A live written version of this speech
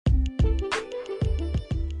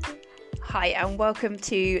Hi and welcome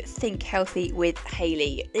to Think Healthy with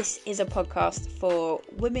Hayley. This is a podcast for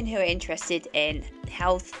women who are interested in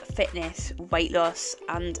health, fitness, weight loss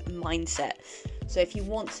and mindset. So if you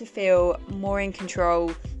want to feel more in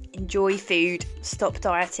control, enjoy food, stop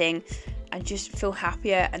dieting and just feel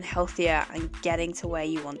happier and healthier and getting to where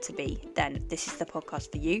you want to be, then this is the podcast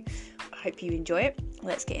for you. I hope you enjoy it.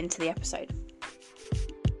 Let's get into the episode.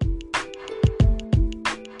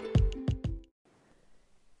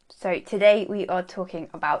 So today we are talking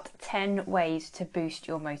about 10 ways to boost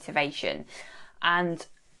your motivation. And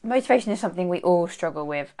motivation is something we all struggle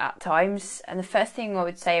with at times. And the first thing I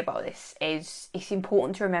would say about this is it's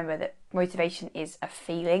important to remember that motivation is a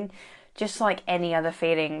feeling, just like any other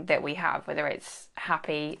feeling that we have, whether it's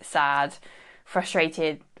happy, sad,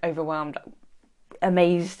 frustrated, overwhelmed,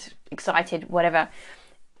 amazed, excited, whatever.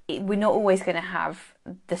 We're not always going to have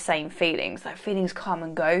the same feelings. Like, feelings come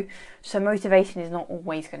and go, so motivation is not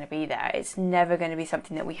always going to be there. It's never going to be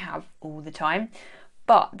something that we have all the time,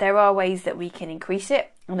 but there are ways that we can increase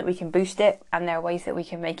it and that we can boost it, and there are ways that we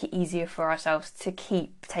can make it easier for ourselves to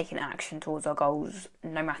keep taking action towards our goals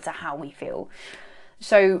no matter how we feel.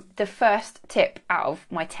 So the first tip out of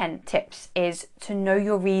my 10 tips is to know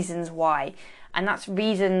your reasons why. And that's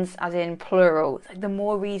reasons as in plural. The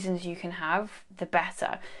more reasons you can have, the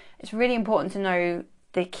better. It's really important to know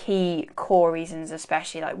the key core reasons,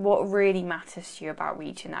 especially like what really matters to you about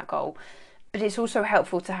reaching that goal. But it's also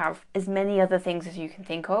helpful to have as many other things as you can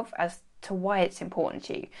think of as to why it's important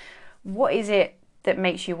to you. What is it that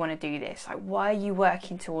makes you want to do this? Like, why are you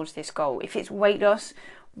working towards this goal? If it's weight loss,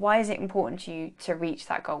 why is it important to you to reach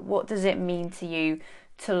that goal? What does it mean to you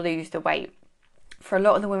to lose the weight? For a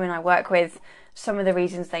lot of the women I work with, some of the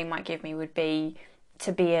reasons they might give me would be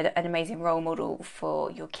to be an amazing role model for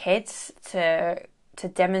your kids, to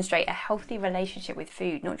demonstrate a healthy relationship with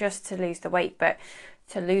food, not just to lose the weight, but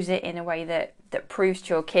to lose it in a way that proves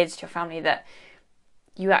to your kids, to your family, that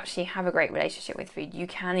you actually have a great relationship with food. You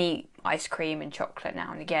can eat ice cream and chocolate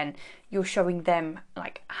now and again. You're showing them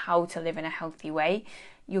like how to live in a healthy way.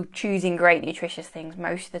 You're choosing great nutritious things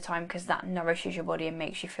most of the time because that nourishes your body and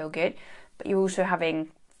makes you feel good, but you're also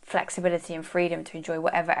having flexibility and freedom to enjoy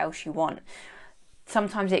whatever else you want.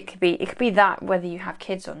 Sometimes it could be that whether you have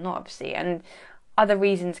kids or not, obviously, and other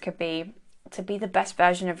reasons could be to be the best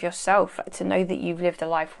version of yourself, like to know that you've lived a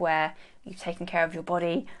life where you've taken care of your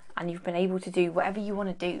body and you've been able to do whatever you want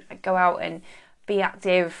to do, like go out and be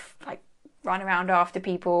active, like run around after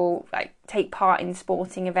people, like take part in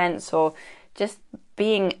sporting events, or just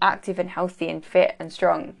being active and healthy and fit and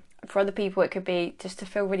strong. For other people, it could be just to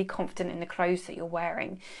feel really confident in the clothes that you're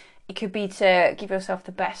wearing. It could be to give yourself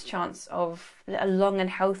the best chance of a long and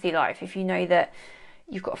healthy life. If you know that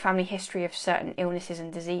you've got a family history of certain illnesses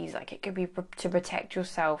and disease, like it could be to protect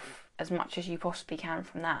yourself as much as you possibly can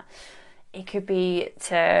from that. It could be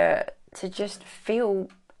to just feel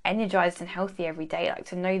energized and healthy every day, like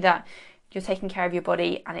to know that you're taking care of your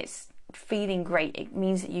body and it's feeling great. It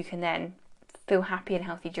means that you can then feel happy and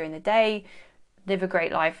healthy during the day, live a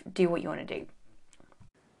great life, do what you want to do.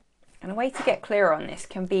 And a way to get clearer on this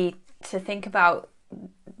can be to think about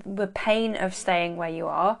the pain of staying where you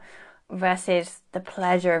are versus the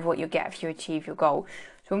pleasure of what you'll get if you achieve your goal.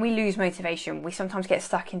 So when we lose motivation, we sometimes get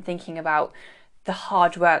stuck in thinking about the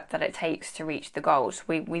hard work that it takes to reach the goals.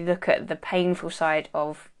 We look at the painful side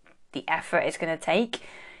of the effort it's going to take,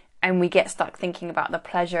 and we get stuck thinking about the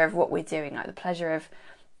pleasure of what we're doing, like the pleasure of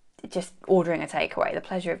just ordering a takeaway, the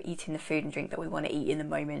pleasure of eating the food and drink that we want to eat in the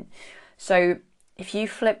moment. So if you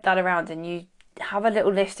flip that around and you have a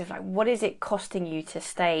little list of like, what is it costing you to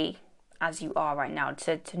stay as you are right now,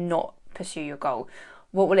 to not pursue your goal?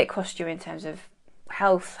 What will it cost you in terms of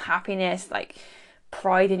health, happiness, like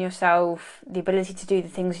pride in yourself, the ability to do the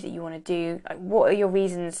things that you want to do? Like, what are your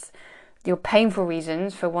reasons, your painful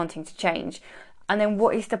reasons for wanting to change? And then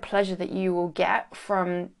what is the pleasure that you will get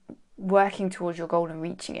from working towards your goal and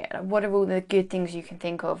reaching it? Like, what are all the good things you can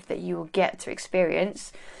think of that you will get to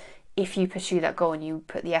experience if you pursue that goal and you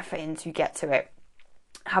put the effort in to get to it?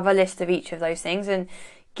 Have a list of each of those things and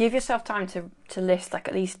give yourself time to list like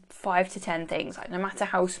at least 5 to 10 things, like no matter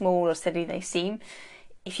how small or silly they seem.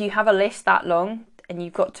 If you have a list that long and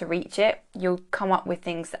you've got to reach it, you'll come up with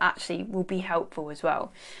things that actually will be helpful as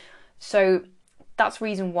well. So that's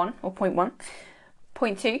reason 1, or point 1.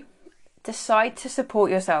 Point 2, decide to support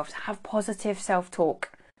yourself, to have positive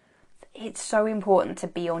self-talk. It's so important to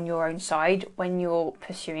be on your own side when you're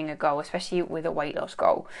pursuing a goal, especially with a weight loss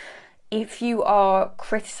goal. If you are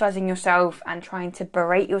criticizing yourself and trying to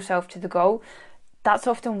berate yourself to the goal, that's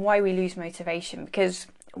often why we lose motivation, because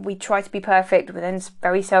we try to be perfect, we're then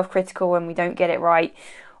very self-critical when we don't get it right,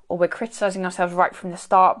 or we're criticizing ourselves right from the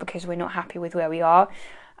start because we're not happy with where we are.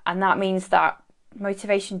 And that means that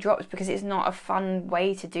motivation drops because it's not a fun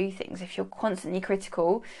way to do things. If you're constantly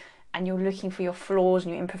critical and you're looking for your flaws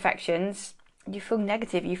and your imperfections, you feel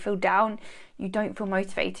negative, you feel down, you don't feel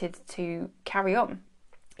motivated to carry on.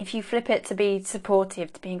 If you flip it to be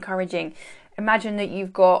supportive, to be encouraging, imagine that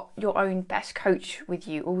you've got your own best coach with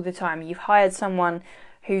you all the time. You've hired someone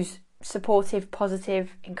who's supportive,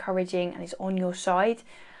 positive, encouraging, and is on your side.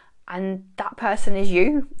 And that person is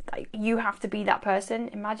you. Like, you have to be that person.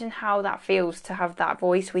 Imagine how that feels to have that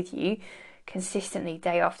voice with you consistently,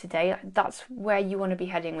 day after day. That's where you want to be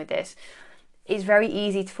heading with this. It's very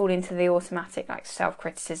easy to fall into the automatic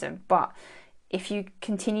self-criticism, but if you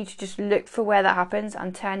continue to just look for where that happens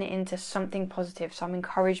and turn it into something positive, some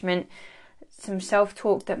encouragement, some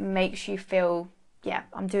self-talk that makes you feel, yeah,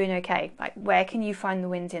 I'm doing okay. Like, where can you find the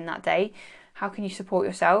wins in that day? How can you support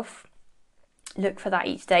yourself? Look for that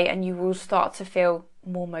each day and you will start to feel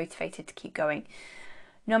more motivated to keep going.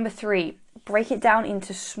 Number 3, break it down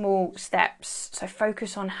into small steps. So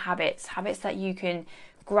focus on habits that you can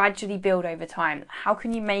gradually build over time. How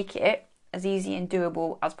can you make it as easy and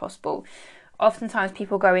doable as possible? Oftentimes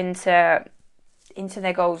people go into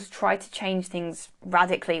their goals, try to change things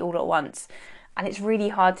radically all at once, and it's really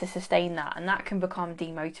hard to sustain that, and that can become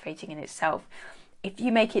demotivating in itself. If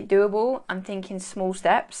you make it doable and think in small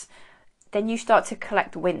steps, then you start to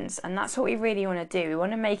collect wins, and that's what we really want to do. We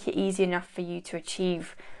want to make it easy enough for you to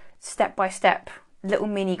achieve step by step little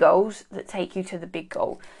mini goals that take you to the big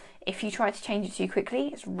goal. If you try to change it too quickly,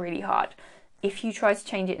 it's really hard. If you try to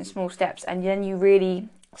change it in small steps and then you really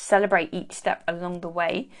celebrate each step along the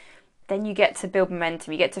way, then you get to build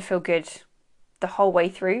momentum. You get to feel good the whole way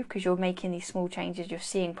through because you're making these small changes, you're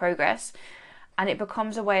seeing progress, and it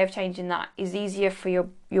becomes a way of changing that is easier for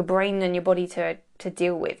your brain and your body to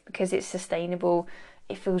deal with because it's sustainable,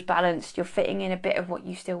 it feels balanced, you're fitting in a bit of what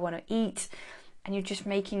you still want to eat, and you're just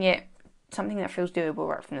making it something that feels doable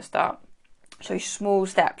right from the start. So small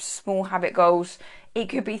steps, small habit goals. It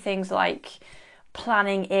could be things like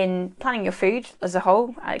planning your food as a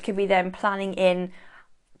whole. It could be then planning in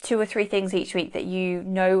 2 or 3 things each week that you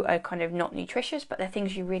know are kind of not nutritious, but they're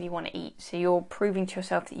things you really want to eat. So you're proving to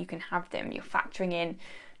yourself that you can have them. You're factoring in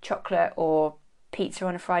chocolate or pizza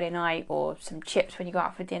on a Friday night or some chips when you go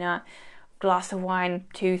out for dinner, glass of wine,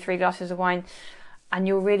 2-3 glasses of wine, and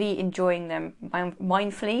you're really enjoying them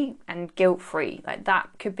mindfully and guilt-free. Like, that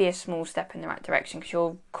could be a small step in the right direction because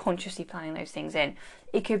you're consciously planning those things in.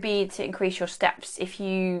 It could be to increase your steps. If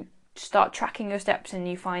you start tracking your steps and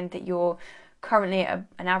you find that you're currently at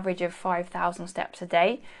an average of 5,000 steps a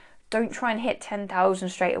day, don't try and hit 10,000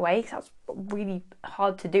 straight away because that's really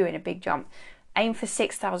hard to do in a big jump. Aim for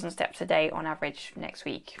 6,000 steps a day on average next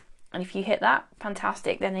week. And if you hit that,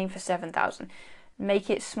 fantastic, then aim for 7,000.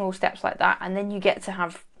 Make it small steps like that, and then you get to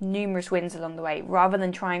have numerous wins along the way rather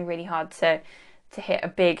than trying really hard to hit a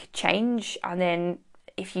big change, and then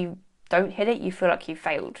if you don't hit it, you feel like you've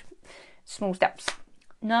failed. Small steps.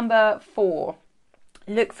 Number 4,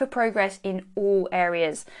 look for progress in all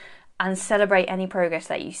areas and celebrate any progress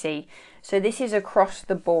that you see. So this is across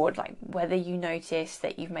the board, like whether you notice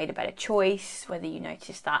that you've made a better choice, whether you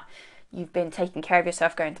notice that you've been taking care of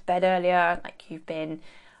yourself, going to bed earlier, like you've been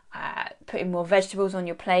putting more vegetables on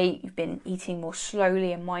your plate, you've been eating more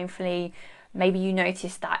slowly and mindfully. Maybe you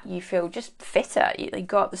notice that you feel just fitter. You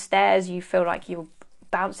go up the stairs, you feel like you're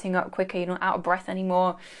bouncing up quicker, you're not out of breath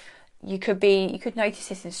anymore. You could notice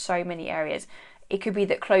this in so many areas. It could be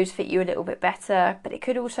that clothes fit you a little bit better, but it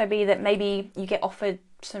could also be that maybe you get offered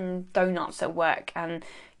some donuts at work and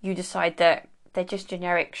you decide that they're just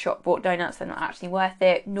generic shop bought donuts, they're not actually worth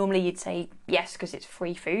it. Normally you'd say yes because it's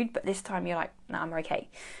free food, but this time you're like, no, I'm okay.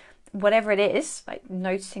 Whatever it is, like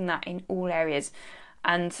noticing that in all areas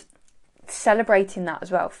and celebrating that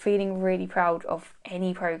as well, feeling really proud of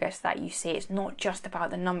any progress that you see. It's not just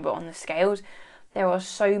about the number on the scales. There are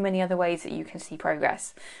so many other ways that you can see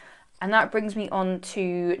progress. And that brings me on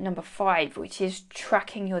to number 5, which is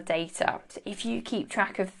tracking your data. So if you keep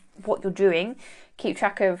track of what you're doing, keep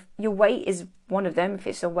track of your weight is one of them if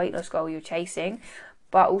it's a weight loss goal you're chasing,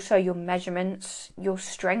 but also your measurements, your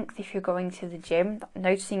strength if you're going to the gym.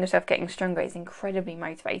 Noticing yourself getting stronger is incredibly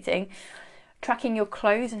motivating. Tracking your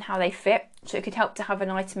clothes and how they fit. So it could help to have an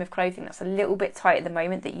item of clothing that's a little bit tight at the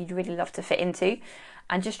moment that you'd really love to fit into,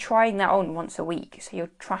 and just trying that on once a week. So you're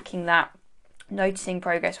tracking that, noticing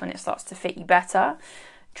progress when it starts to fit you better.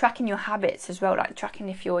 Tracking your habits as well, like tracking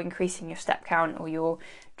if you're increasing your step count or you're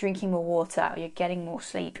drinking more water or you're getting more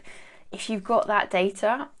sleep. If you've got that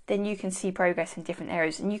data, then you can see progress in different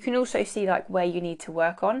areas, and you can also see like where you need to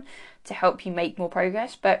work on to help you make more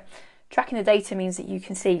progress. But tracking the data means that you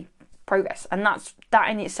can see progress, and that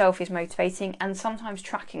in itself is motivating. And sometimes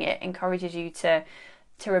tracking it encourages you to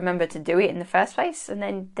remember to do it in the first place,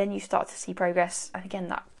 and then you start to see progress, and again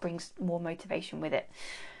that brings more motivation with it.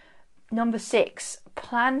 Number 6,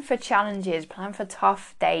 plan for challenges, plan for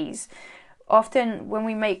tough days. Often when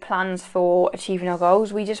we make plans for achieving our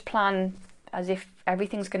goals, we just plan as if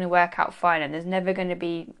everything's going to work out fine, and there's never going to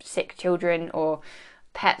be sick children or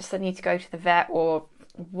pets that need to go to the vet, or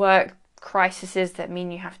work crises that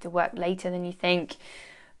mean you have to work later than you think,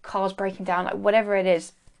 cars breaking down, like whatever it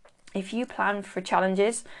is. If you plan for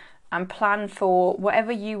challenges and plan for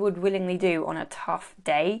whatever you would willingly do on a tough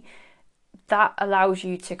day, that allows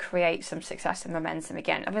you to create some success and momentum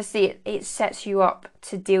again. Obviously, it sets you up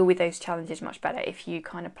to deal with those challenges much better if you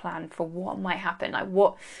kind of plan for what might happen. Like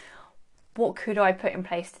what could I put in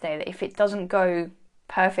place today that if it doesn't go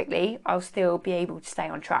perfectly, I'll still be able to stay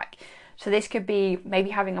on track. So this could be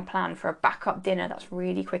maybe having a plan for a backup dinner that's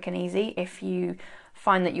really quick and easy if you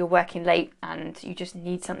find that you're working late and you just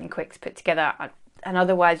need something quick to put together, and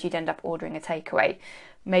otherwise you'd end up ordering a takeaway.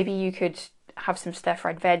 Maybe you could have some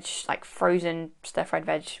stir-fried veg, like frozen stir-fried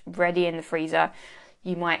veg, ready in the freezer.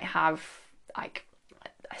 You might have like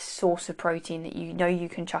a source of protein that you know you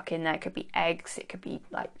can chuck in there. It could be eggs, it could be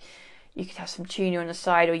like you could have some tuna on the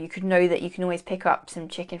side, or you could know that you can always pick up some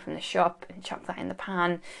chicken from the shop and chuck that in the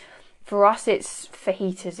pan. For us, it's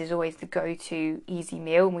fajitas is always the go-to easy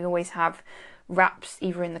meal, and we always have wraps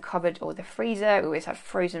either in the cupboard or the freezer. We always have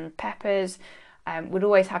frozen peppers. We'd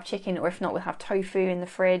always have chicken, or if not, we'll have tofu in the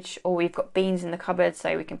fridge, or we've got beans in the cupboard,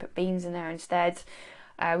 so we can put beans in there instead.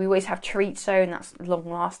 We always have chorizo, and that's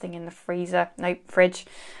long-lasting in the fridge.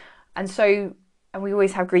 And we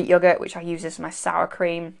always have Greek yogurt, which I use as my sour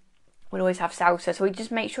cream. We'll always have salsa, so we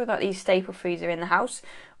just make sure that these staple foods are in the house.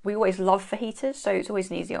 We always love fajitas, so it's always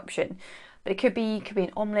an easy option. But it could be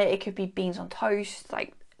an omelette, it could be beans on toast.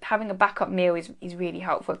 Like having a backup meal is really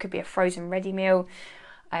helpful. It could be a frozen ready meal.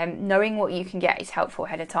 Knowing what you can get is helpful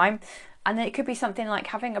ahead of time. And then it could be something like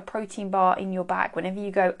having a protein bar in your bag whenever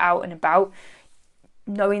you go out and about.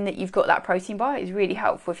 Knowing that you've got that protein bar is really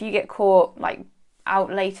helpful. If you get caught like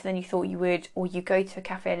out later than you thought you would, or you go to a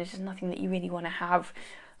cafe and there's just nothing that you really want to have,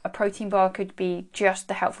 a protein bar could be just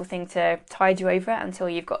the helpful thing to tide you over until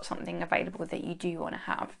you've got something available that you do want to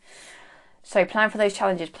have. So plan for those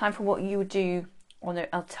challenges, plan for what you would do on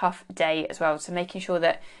a tough day as well. So making sure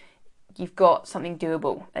that you've got something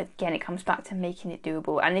doable. Again, it comes back to making it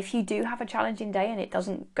doable. And if you do have a challenging day and it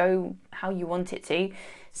doesn't go how you want it to,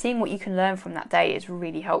 seeing what you can learn from that day is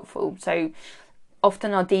really helpful. So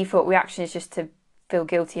often our default reaction is just to feel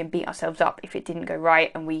guilty and beat ourselves up if it didn't go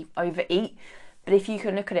right and we overeat. But if you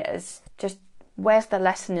can look at it as just, where's the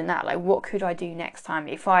lesson in that? Like, what could I do next time?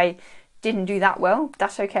 If I didn't do that well,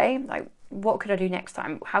 that's okay. Like, what could I do next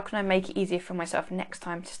time? How can I make it easier for myself next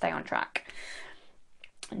time to stay on track?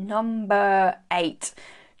 Number 8,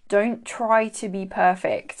 don't try to be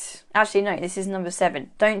perfect. Actually, no, this is number 7.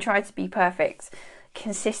 Don't try to be perfect.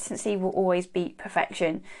 Consistency will always beat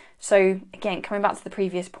perfection. So again, coming back to the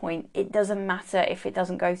previous point, it doesn't matter if it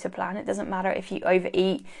doesn't go to plan. It doesn't matter if you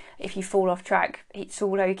overeat, if you fall off track. It's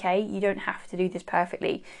all okay. You don't have to do this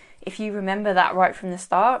perfectly. If you remember that right from the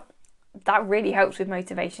start, that really helps with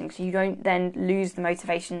motivation, because you don't then lose the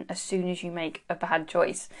motivation as soon as you make a bad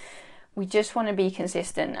choice. We just want to be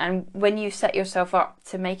consistent, and when you set yourself up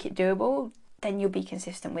to make it doable, then you'll be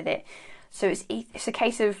consistent with it. So it's a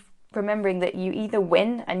case of remembering that you either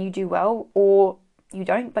win and you do well, or you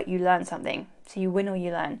don't but you learn something. So you win or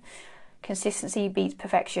you learn. Consistency beats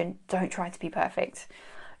perfection. Don't try to be perfect.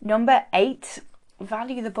 Number 8,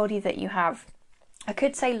 value the body that you have. I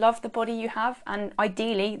could say love the body you have, and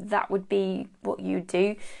ideally that would be what you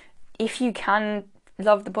do. If you can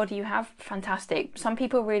love the body you have, fantastic. Some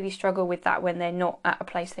people really struggle with that when they're not at a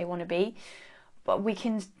place they want to be, but we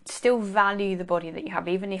can still value the body that you have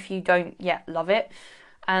even if you don't yet love it.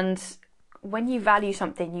 And when you value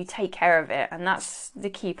something, you take care of it, and that's the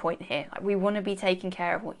key point here. Like, we want to be taking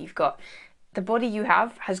care of what you've got. The body you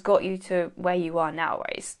have has got you to where you are now.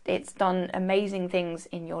 It's done amazing things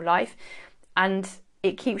in your life, and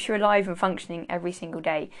it keeps you alive and functioning every single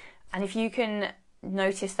day. And if you can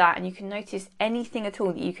notice that, and you can notice anything at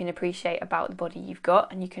all that you can appreciate about the body you've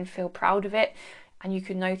got, and you can feel proud of it, and you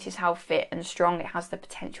can notice how fit and strong it has the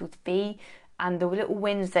potential to be, and the little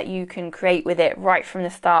wins that you can create with it right from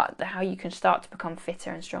the start, how you can start to become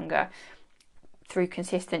fitter and stronger through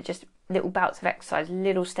consistent just little bouts of exercise,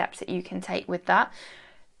 little steps that you can take with that,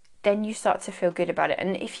 then you start to feel good about it.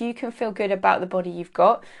 And if you can feel good about the body you've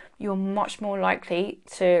got, you're much more likely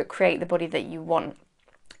to create the body that you want.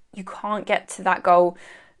 You can't get to that goal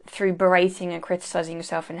through berating and criticizing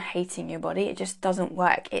yourself and hating your body. It just doesn't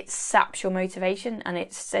work. It saps your motivation and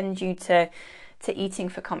it sends you to eating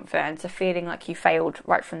for comfort and to feeling like you failed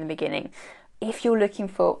right from the beginning. If you're looking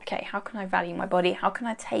for, okay, how can I value my body? How can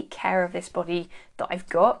I take care of this body that I've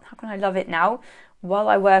got? How can I love it now while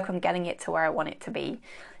I work on getting it to where I want it to be?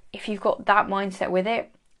 If you've got that mindset with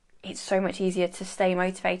it, it's so much easier to stay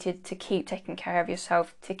motivated, to keep taking care of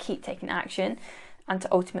yourself, to keep taking action, and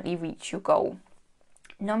to ultimately reach your goal.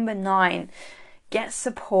 Number 9, get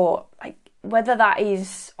support. Like, whether that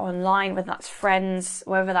is online, whether that's friends,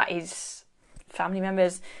 whether that is family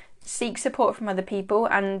members, seek support from other people.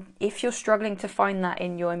 And if you're struggling to find that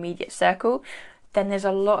in your immediate circle, then there's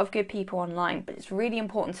a lot of good people online, but it's really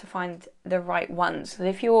important to find the right ones. So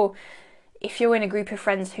if you're in a group of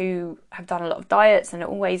friends who have done a lot of diets and are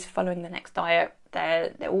always following the next diet,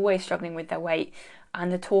 they're always struggling with their weight,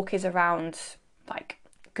 and the talk is around like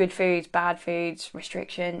good foods, bad foods,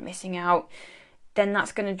 restriction, missing out, then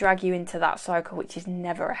that's going to drag you into that cycle, which is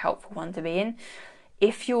never a helpful one to be in.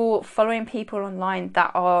 If you're following people online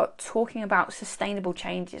that are talking about sustainable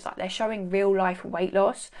changes, like they're showing real life weight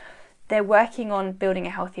loss, they're working on building a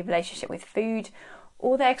healthy relationship with food,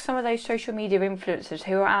 or they're some of those social media influencers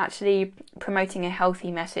who are actually promoting a healthy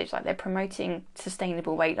message, like they're promoting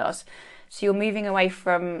sustainable weight loss. So you're moving away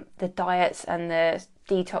from the diets and the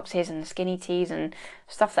detoxes and the skinny teas and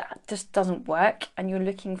stuff that just doesn't work, and you're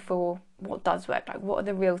looking for what does work. Like, what are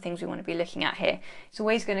the real things we want to be looking at here? It's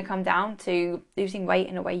always going to come down to losing weight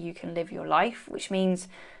in a way you can live your life, which means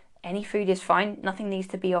any food is fine, nothing needs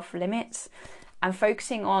to be off limits, and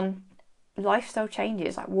focusing on lifestyle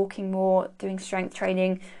changes like walking more, doing strength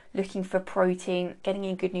training, looking for protein, getting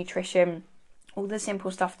in good nutrition, all the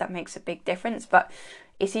simple stuff that makes a big difference. But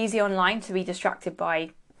it's easy online to be distracted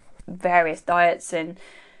by various diets and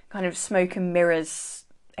kind of smoke and mirrors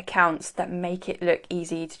accounts that make it look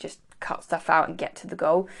easy to just cut stuff out and get to the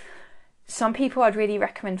goal. Some people I'd really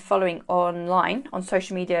recommend following online on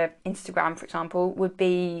social media, Instagram for example, would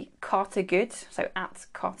be Carter Good, so at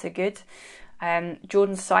Carter Good,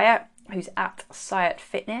 Jordan Syatt, who's at Syatt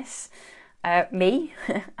Fitness, me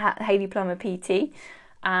at Hayley Plummer PT,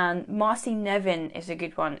 and Marcy Nevin is a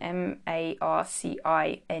good one, MarciNevin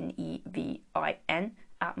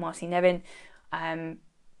at Marcy Nevin.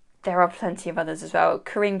 There are plenty of others as well.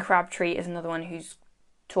 Corinne Crabtree is another one who's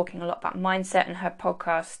talking a lot about mindset, and her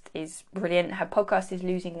podcast is brilliant. Her podcast is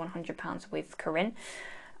Losing 100 Pounds with Corinne,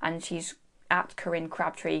 and she's at Corinne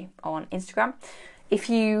Crabtree on Instagram. If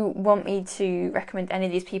you want me to recommend any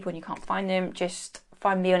of these people and you can't find them, just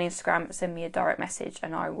find me on Instagram, send me a direct message,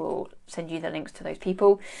 and I will send you the links to those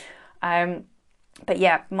people. But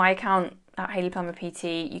yeah, my account at Hayley Plummer PT,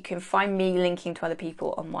 you can find me linking to other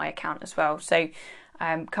people on my account as well. So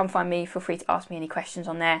come find me, feel free to ask me any questions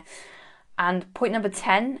on there. And point number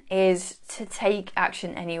 10 is to take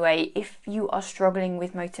action anyway. If you are struggling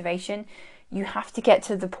with motivation, you have to get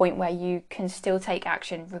to the point where you can still take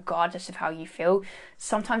action regardless of how you feel.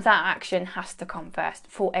 Sometimes that action has to come first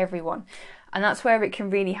for everyone. And that's where it can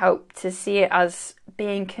really help to see it as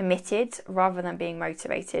being committed rather than being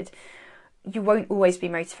motivated. You won't always be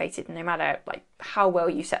motivated no matter like how well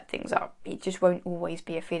you set things up. It just won't always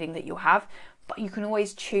be a feeling that you'll have. But you can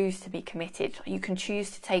always choose to be committed. You can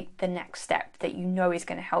choose to take the next step that you know is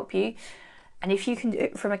going to help you. And if you can do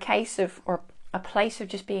it from a case of, or a place of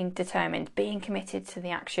just being determined, being committed to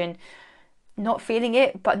the action, not feeling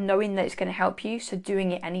it, but knowing that it's going to help you, so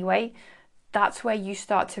doing it anyway, that's where you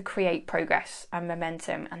start to create progress and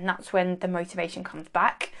momentum. And that's when the motivation comes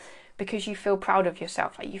back, because you feel proud of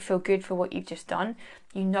yourself. Like, you feel good for what you've just done.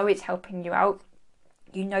 You know it's helping you out.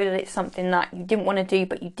 You know that it's something that you didn't want to do,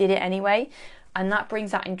 but you did it anyway. And that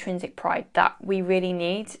brings that intrinsic pride that we really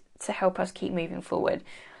need to help us keep moving forward.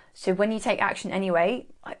 So when you take action anyway,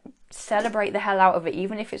 celebrate the hell out of it,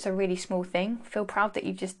 even if it's a really small thing. Feel proud that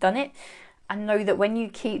you've just done it, and know that when you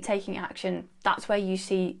keep taking action, that's where you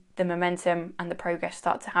see the momentum and the progress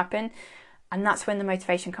start to happen. And that's when the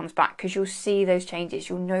motivation comes back, because you'll see those changes.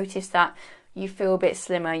 You'll notice that you feel a bit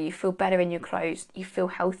slimmer, you feel better in your clothes, you feel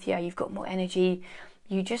healthier, you've got more energy,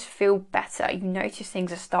 you just feel better. You notice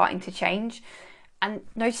things are starting to change. And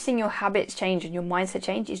noticing your habits change and your mindset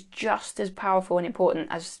change is just as powerful and important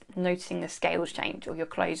as noticing the scales change or your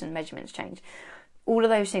clothes and measurements change. All of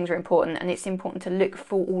those things are important, and it's important to look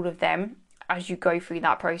for all of them as you go through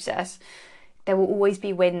that process. There will always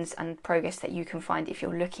be wins and progress that you can find if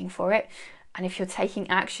you're looking for it. And if you're taking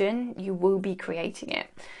action, you will be creating it.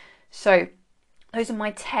 So those are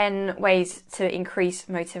my 10 ways to increase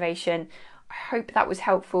motivation. I hope that was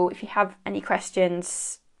helpful. If you have any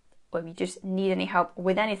questions, or if you just need any help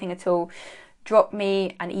with anything at all, drop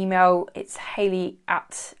me an email. It's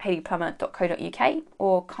hayley@hayleyplummer.co.uk,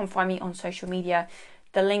 or come find me on social media.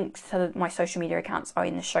 The links to my social media accounts are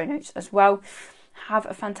in the show notes as well. Have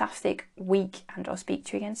a fantastic week, and I'll speak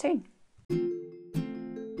to you again soon.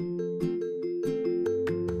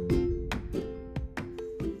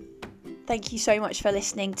 Thank you so much for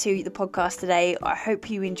listening to the podcast today. I hope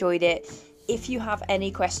you enjoyed it. If you have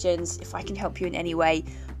any questions, if I can help you in any way,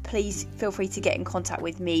 please feel free to get in contact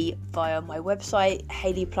with me via my website,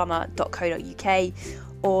 hayleyplummer.co.uk,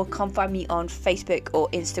 or come find me on Facebook or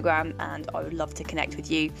Instagram, and I would love to connect with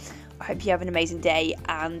you. I hope you have an amazing day,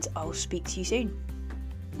 and I'll speak to you soon.